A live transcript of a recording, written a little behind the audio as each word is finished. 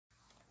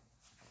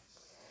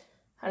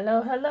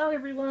Hello, hello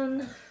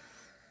everyone.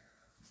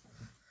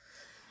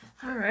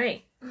 All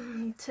right,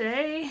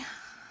 today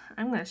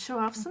I'm going to show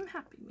off some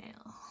Happy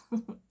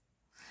Mail.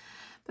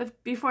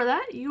 But before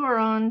that, you are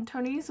on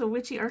Tony's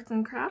Witchy Arts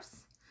and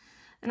Crafts,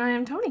 and I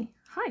am Tony.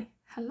 Hi,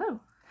 hello,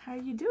 how are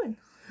you doing?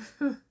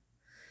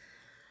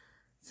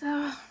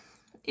 So,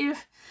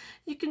 if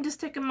you can just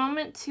take a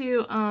moment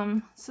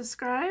to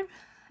subscribe,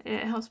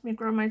 it helps me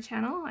grow my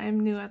channel. I am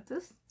new at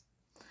this.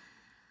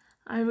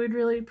 I would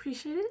really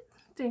appreciate it.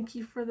 Thank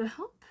you for the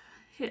help.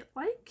 Hit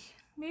like,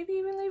 maybe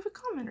even leave a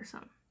comment or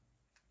something.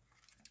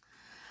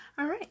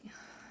 All right,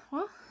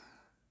 well,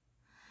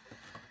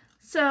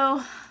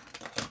 so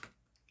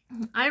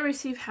I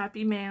receive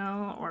Happy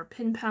Mail or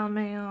Pen Pal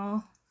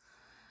mail,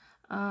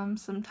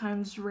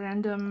 sometimes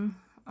random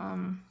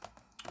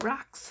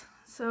rocks.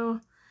 So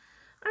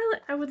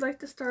I would like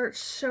to start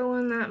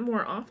showing that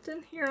more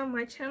often here on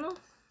my channel.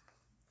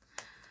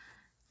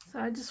 So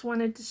I just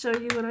wanted to show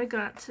you what I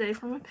got today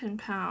from a Pen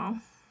Pal.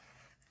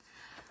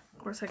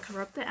 Of course, I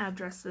cover up the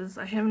addresses.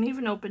 I haven't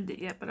even opened it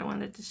yet, but I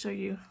wanted to show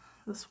you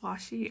this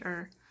washi,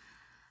 or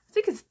I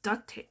think it's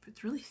duct tape.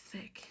 It's really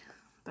thick,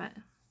 but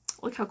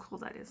look how cool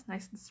that is.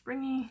 Nice and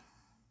springy.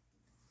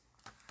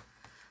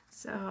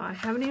 So I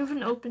haven't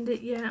even opened it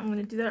yet. I'm going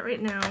to do that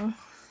right now.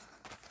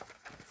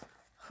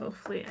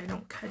 Hopefully I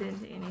don't cut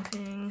into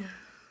anything.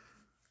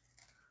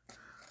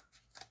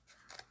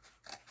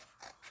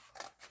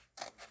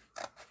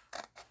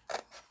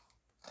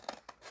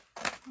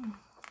 Okay.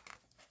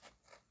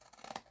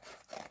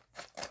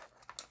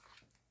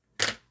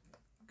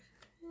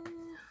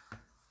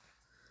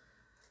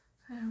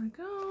 There we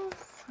go.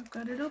 I've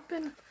got it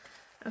open.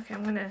 Okay,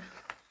 I'm gonna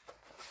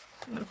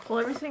pull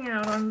everything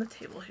out on the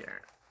table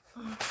here.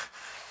 Ooh.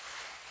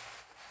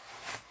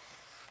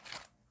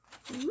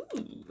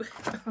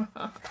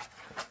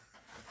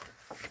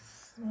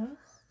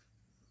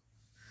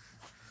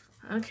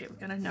 Okay, we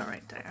got a note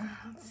right there.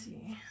 Let's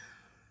see.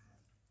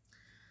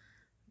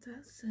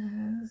 That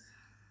says,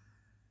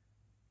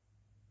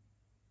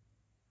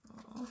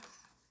 oh,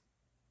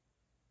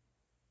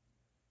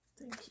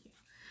 thank you.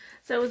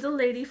 So it was a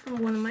lady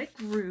from one of my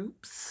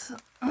groups.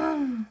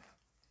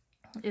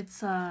 It's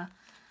the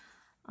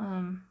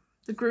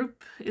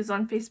group is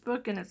on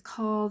Facebook and it's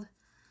called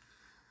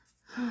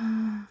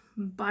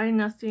Buy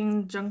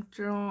Nothing Junk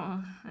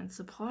Journal and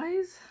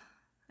Supplies.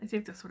 I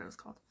think that's what it was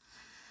called.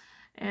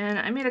 And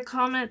I made a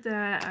comment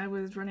that I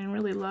was running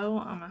really low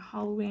on my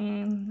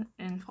Halloween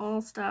and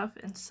fall stuff,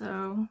 and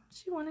so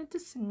she wanted to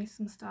send me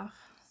some stuff.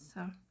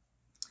 So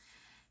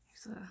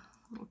here's a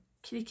little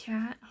kitty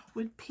cat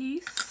wood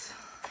piece,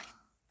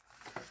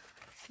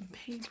 some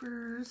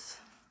papers,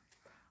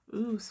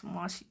 ooh, some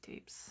washi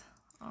tapes.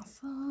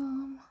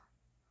 Awesome.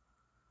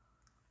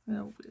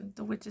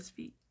 The witch's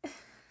feet.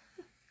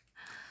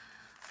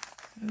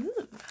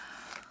 Ooh.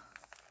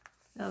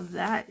 Now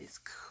that is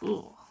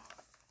cool.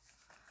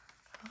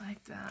 I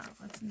like that.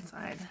 What's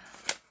inside?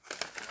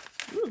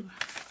 Ooh.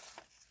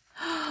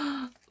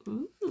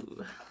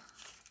 Ooh.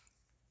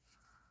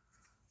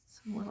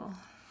 Some little...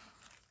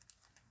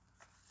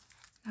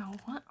 Now,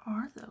 what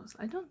are those?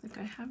 I don't think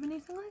I have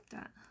anything like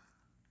that.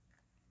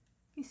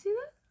 You see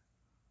that?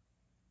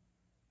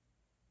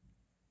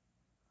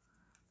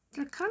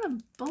 They're kind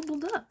of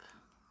bubbled up.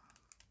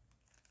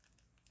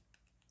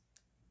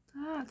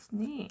 That's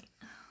neat.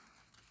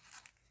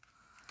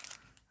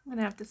 I'm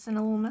gonna have to send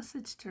a little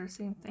message to her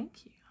saying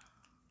thank you.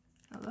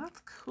 Now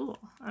that's cool.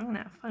 I'm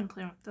gonna have fun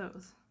playing with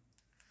those.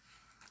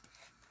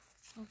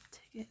 I'll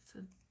take it. It's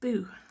a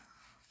boo.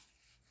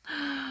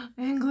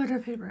 And glitter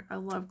paper. I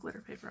love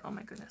glitter paper. Oh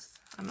my goodness.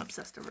 I'm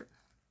obsessed over it.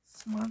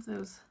 Some more of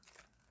those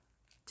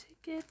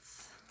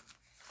tickets.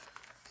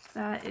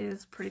 That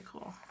is pretty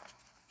cool.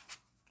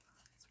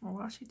 Some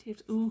more washi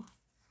tapes. Ooh.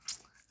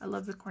 I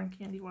love the corn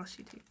candy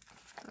washi tape.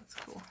 That's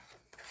cool.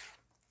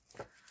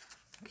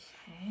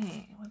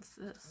 Okay, what's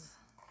this?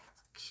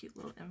 It's a cute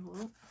little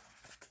envelope.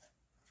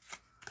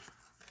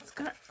 It's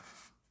got,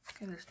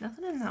 okay, there's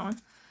nothing in that one,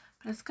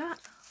 but it's got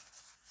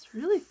this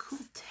really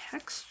cool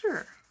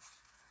texture.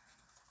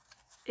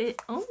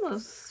 It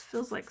almost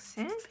feels like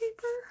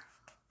sandpaper.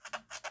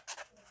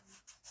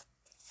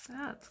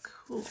 That's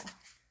cool.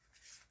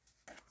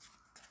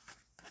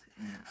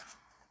 Yeah.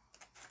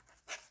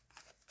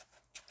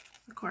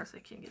 Of course, I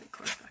can't get it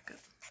close back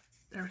up.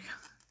 There we go.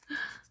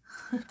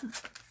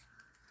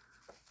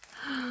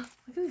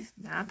 Look at these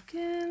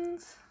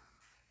napkins.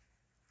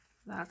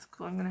 That's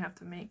cool. I'm gonna have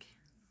to make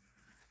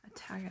a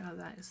tag out of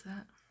that. Is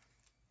that?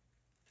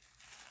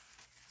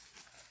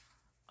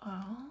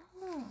 Oh,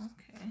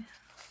 okay.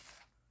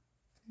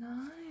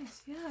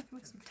 Nice. Yeah, I can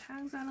make some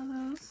tags out of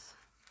those.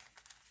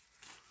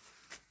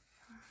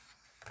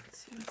 Let's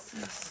see, what's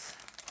this?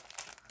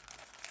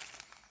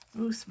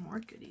 Ooh, some more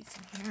goodies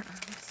in here.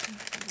 Let's see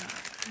what we got.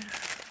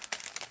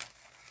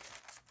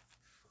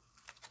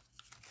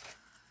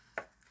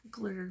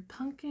 Glittered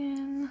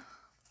pumpkin.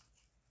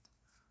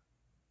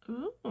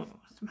 Ooh,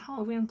 some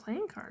Halloween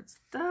playing cards.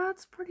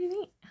 That's pretty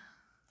neat.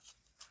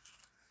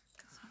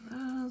 Got some of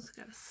those.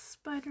 Got a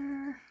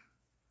spider.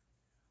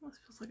 this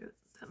feels like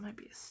that might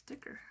be a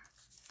sticker.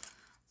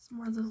 Some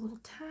more of those little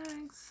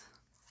tags.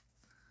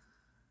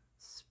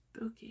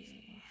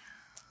 Spooky.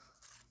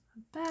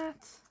 A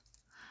bat.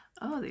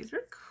 Oh, these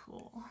are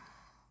cool.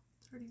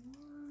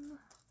 31.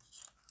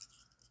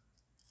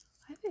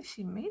 I think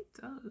she made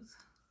those.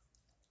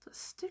 The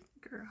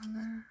sticker on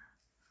there.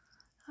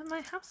 I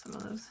might have some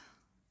of those.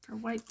 They're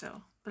white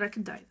though, but I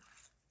can dye them.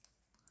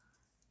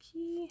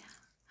 Key.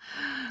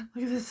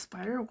 Look at this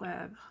spider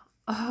web.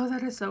 Oh,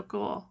 that is so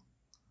cool.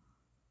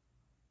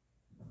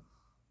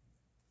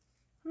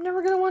 I'm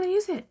never gonna want to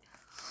use it.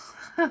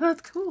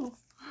 That's cool.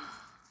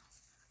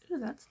 Ooh,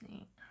 that's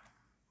neat.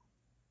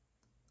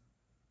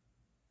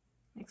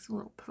 Make some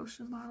little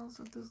potion bottles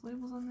with those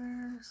labels on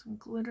there. Some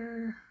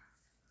glitter.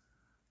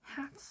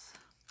 Hats.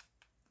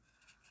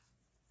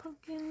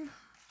 Pumpkin.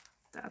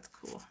 That's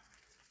cool.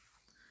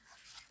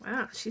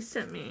 Wow, she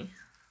sent me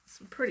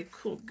some pretty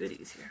cool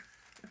goodies here.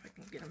 If I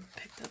can get them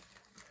picked up.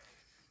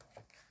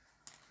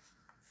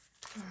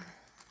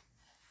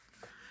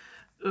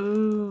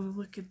 Ooh,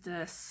 look at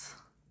this.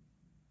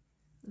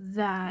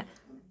 That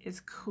is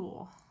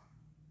cool.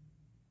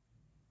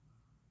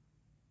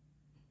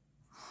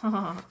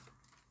 Huh.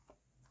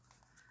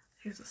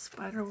 Here's a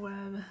spider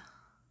web.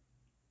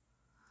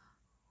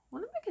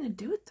 What am I going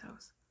to do with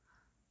those?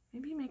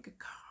 Maybe make a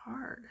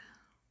card.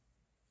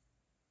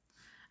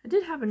 I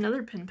did have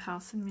another pen pal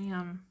send me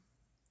a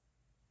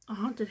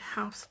haunted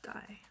house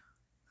die,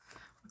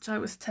 which I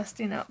was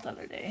testing out the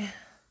other day.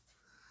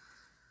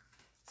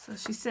 So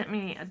she sent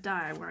me a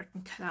die where I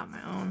can cut out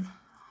my own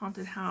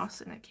haunted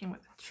house, and it came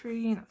with a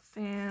tree and a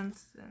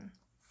fence and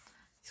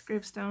these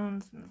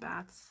gravestones and the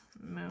bats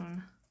and the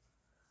moon.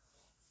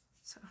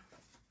 So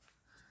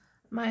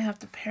might have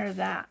to pair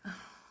that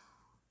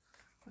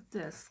with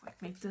this,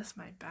 like make this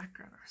my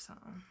background or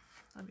something.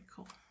 That'd be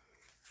cool.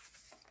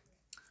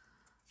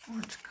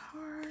 Orange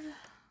card.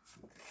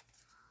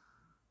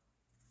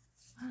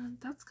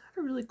 That's got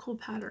a really cool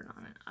pattern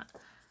on it. I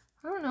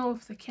don't know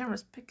if the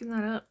camera's picking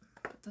that up,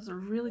 but there's a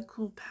really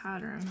cool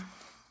pattern.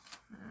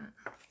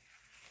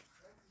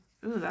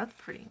 Ooh, that's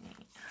pretty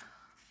neat.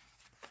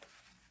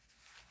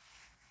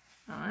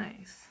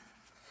 Nice.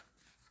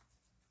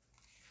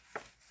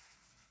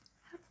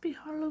 Happy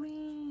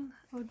Halloween.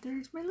 Oh,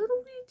 there's my little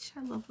witch.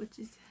 I love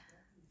witches.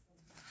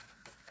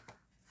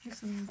 Here's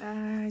some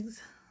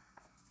bags.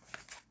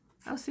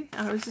 Oh, see,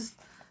 I was just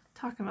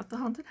talking about the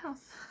haunted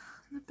house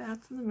and the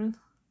bats and the moon.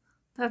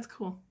 That's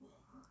cool.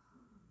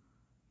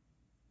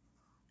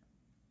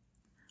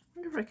 I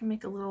wonder if I can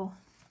make a little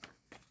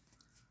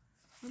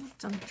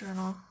junk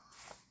journal.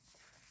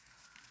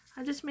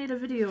 I just made a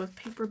video with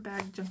paper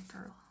bag junk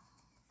journal.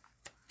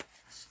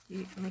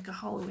 You can make a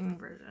Halloween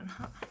version,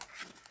 huh?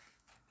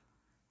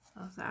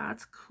 Oh,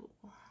 that's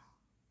cool.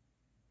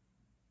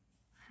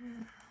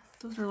 Yeah,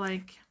 those are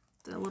like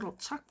the little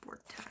chalkboard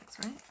tags,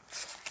 right?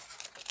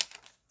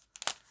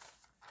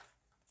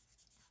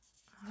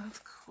 Oh, that's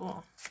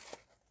cool.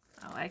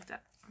 I like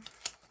that.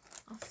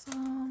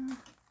 Awesome.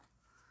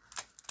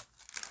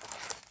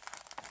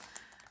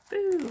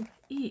 Boo!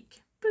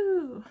 Eek!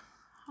 Boo!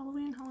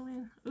 Halloween,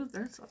 Halloween. Ooh,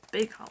 there's a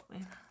big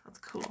Halloween. That's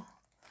cool.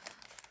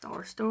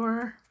 Dollar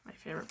store. My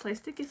favorite place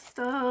to get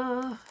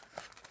stuff.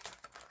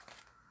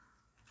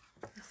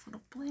 This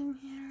little bling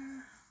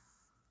here.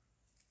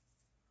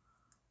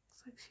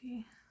 Looks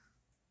like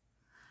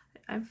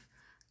I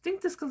think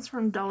this comes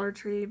from Dollar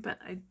Tree, but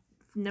I've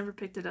never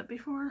picked it up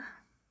before.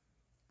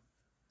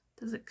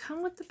 Does it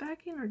come with the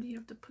backing, or do you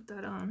have to put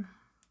that on?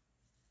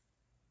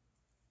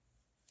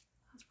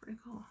 That's pretty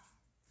cool.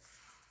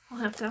 I'll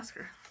have to ask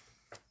her.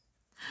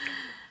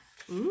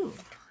 Ooh,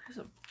 there's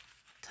a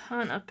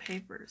ton of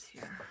papers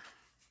here.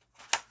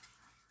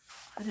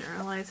 I didn't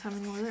realize how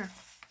many were there.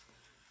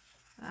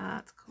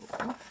 That's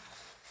cool.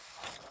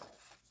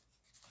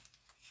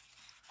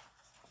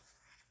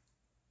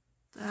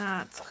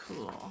 That's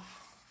cool.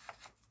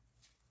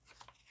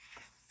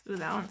 Ooh,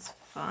 that one's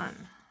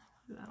fun.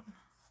 Look at that one.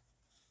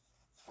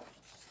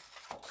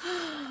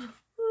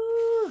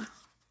 Ooh.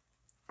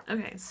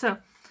 Okay, so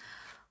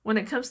when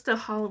it comes to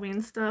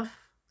Halloween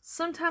stuff,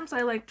 sometimes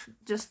I like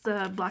just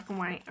the black and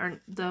white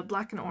or the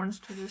black and orange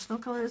traditional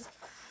colors,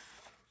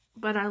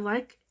 but I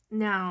like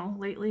now,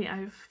 lately,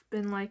 I've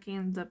been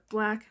liking the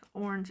black,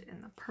 orange,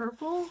 and the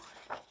purple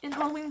in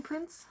Halloween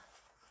prints.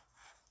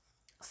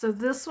 So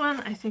this one,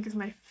 I think, is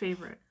my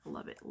favorite.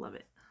 Love it, love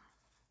it.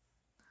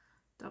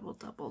 Double,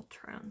 double,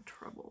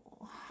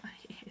 trouble.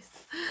 Yes,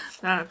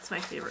 that's my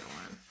favorite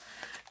one.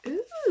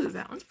 Ooh,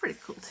 that one's pretty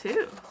cool,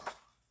 too.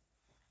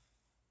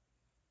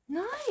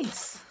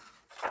 Nice.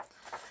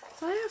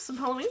 So I have some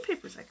Halloween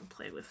papers I can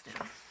play with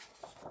now.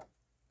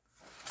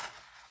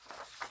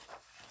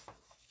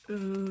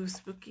 Ooh,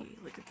 spooky.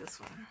 Look at this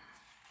one.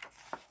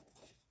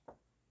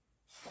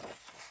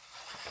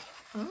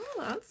 Oh,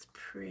 that's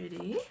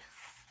pretty.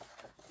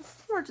 This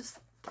is more just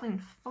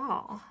plain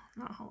fall,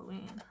 not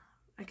Halloween.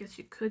 I guess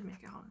you could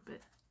make it Halloween,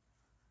 but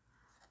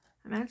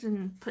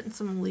imagine putting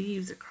some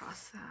leaves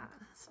across that.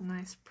 Some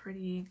nice,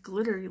 pretty,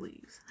 glittery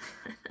leaves.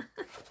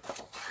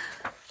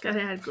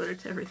 Gotta add glitter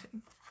to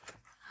everything.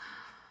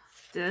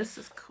 This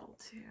is cool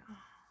too.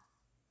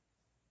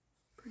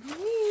 Pretty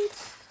neat.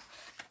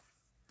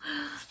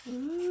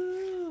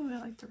 Ooh, I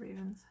like the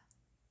ravens.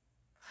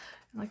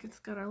 And like it's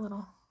got our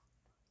little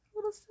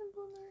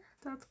symbol in there.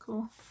 That's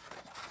cool.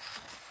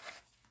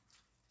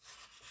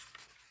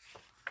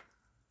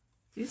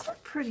 These are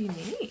pretty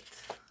neat.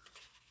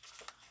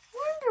 I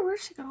wonder where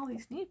she got all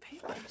these neat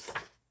papers.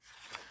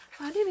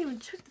 I didn't even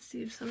check to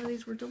see if some of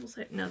these were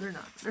double-sided. No, they're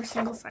not. They're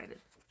single-sided.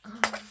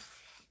 Okay.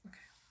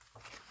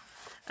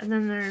 And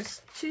then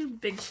there's 2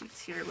 big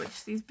sheets here,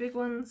 which these big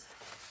ones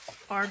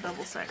are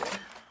double-sided.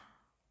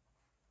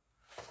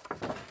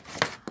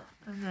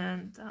 And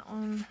then that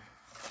one,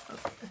 oh,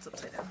 it's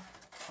upside down.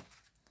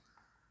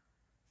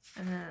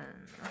 And then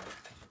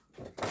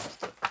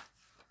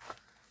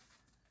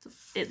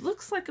it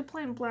looks like a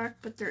plain black,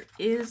 but there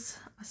is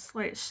a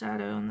slight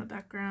shadow in the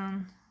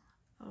background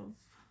of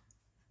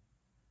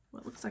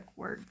what looks like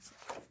words.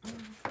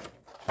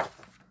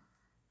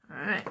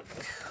 Alright,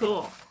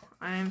 cool.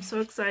 I am so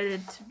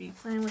excited to be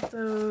playing with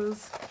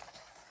those.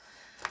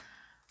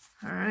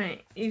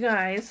 Alright, you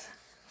guys.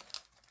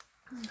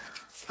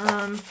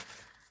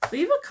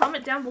 Leave a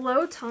comment down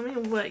below. Tell me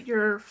what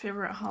your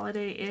favorite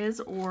holiday is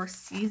or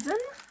season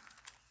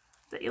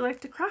that you like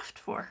to craft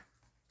for.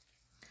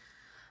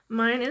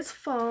 Mine is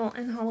fall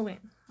and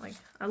Halloween. Like,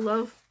 I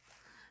love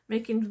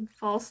making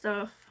fall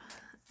stuff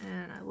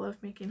and I love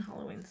making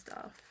Halloween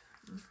stuff.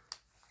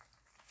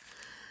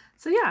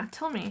 So yeah,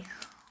 tell me,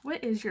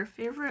 what is your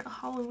favorite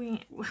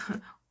Halloween?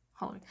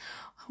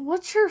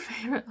 What's your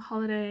favorite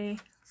holiday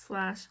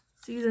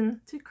 /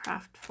 season to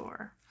craft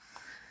for?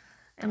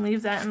 And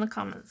leave that in the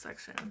comment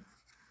section.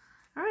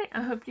 Alright,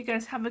 I hope you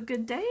guys have a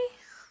good day.